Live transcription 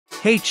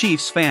Hey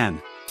Chiefs fan!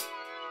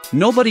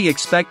 Nobody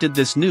expected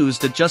this news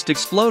that just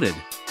exploded.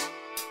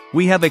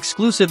 We have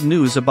exclusive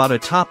news about a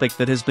topic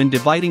that has been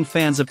dividing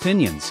fans'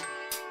 opinions.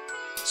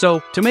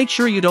 So, to make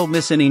sure you don't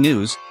miss any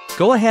news,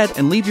 go ahead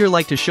and leave your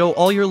like to show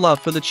all your love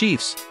for the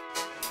Chiefs.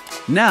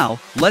 Now,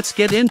 let's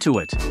get into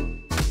it.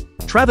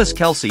 Travis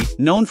Kelce,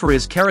 known for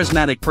his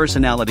charismatic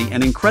personality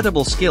and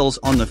incredible skills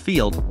on the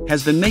field,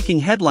 has been making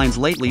headlines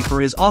lately for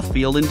his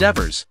off-field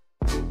endeavors.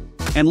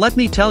 And let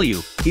me tell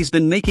you, he's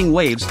been making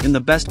waves in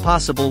the best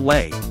possible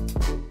way.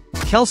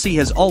 Kelce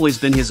has always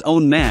been his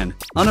own man,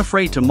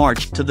 unafraid to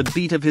march to the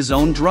beat of his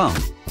own drum.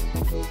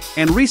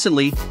 And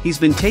recently, he's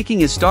been taking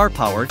his star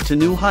power to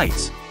new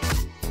heights.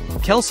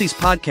 Kelce's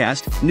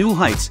podcast, New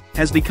Heights,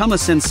 has become a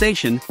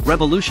sensation,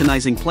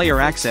 revolutionizing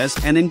player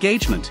access and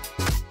engagement.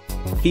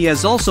 He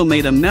has also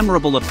made a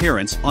memorable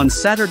appearance on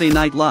Saturday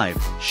Night Live,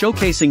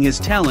 showcasing his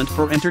talent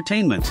for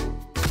entertainment.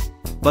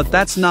 But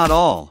that's not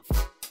all.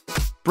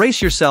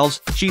 Brace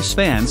yourselves, Chiefs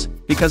fans,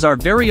 because our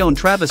very own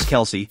Travis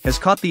Kelce has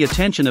caught the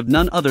attention of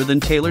none other than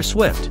Taylor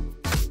Swift.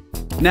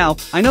 Now,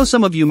 I know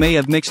some of you may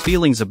have mixed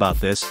feelings about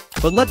this,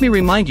 but let me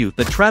remind you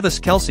that Travis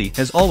Kelce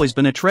has always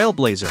been a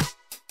trailblazer.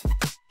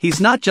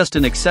 He's not just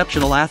an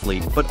exceptional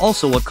athlete but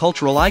also a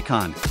cultural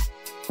icon.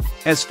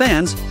 As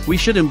fans, we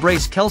should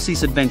embrace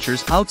Kelce's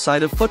adventures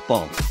outside of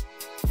football.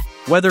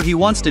 Whether he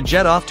wants to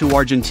jet off to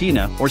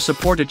Argentina or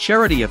support a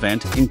charity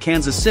event in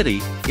Kansas City,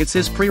 it's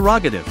his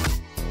prerogative.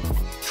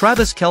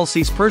 Travis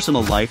Kelce's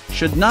personal life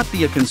should not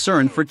be a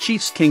concern for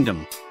Chiefs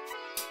Kingdom.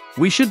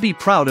 We should be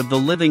proud of the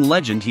living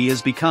legend he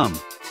has become.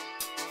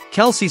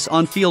 Kelce's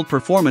on-field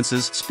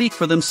performances speak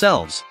for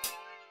themselves.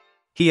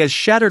 He has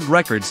shattered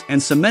records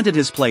and cemented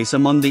his place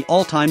among the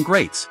all-time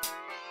greats.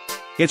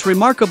 It's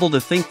remarkable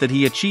to think that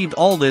he achieved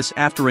all this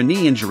after a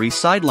knee injury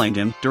sidelined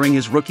him during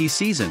his rookie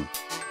season.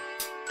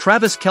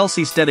 Travis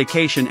Kelce's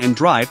dedication and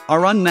drive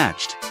are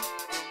unmatched.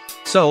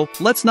 So,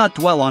 let's not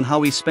dwell on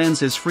how he spends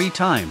his free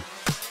time.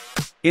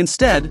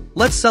 Instead,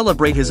 let's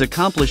celebrate his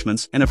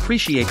accomplishments and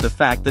appreciate the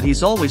fact that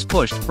he's always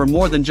pushed for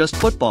more than just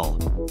football.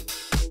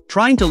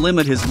 Trying to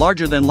limit his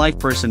larger-than-life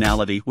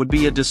personality would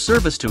be a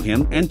disservice to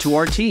him and to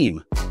our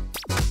team.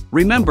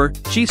 Remember,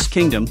 Chiefs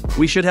Kingdom,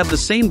 we should have the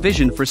same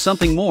vision for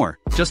something more,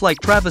 just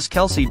like Travis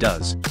Kelce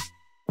does.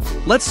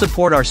 Let's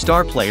support our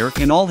star player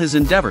in all his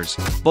endeavors,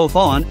 both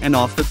on and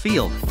off the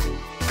field.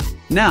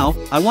 Now,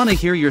 I want to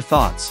hear your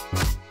thoughts.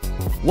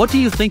 What do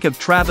you think of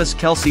Travis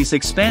Kelce's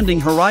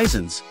expanding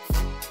horizons?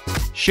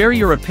 Share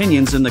your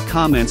opinions in the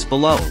comments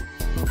below.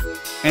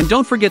 And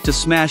don't forget to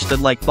smash that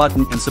like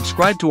button and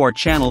subscribe to our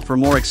channel for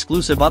more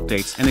exclusive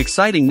updates and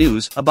exciting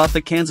news about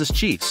the Kansas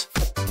Chiefs.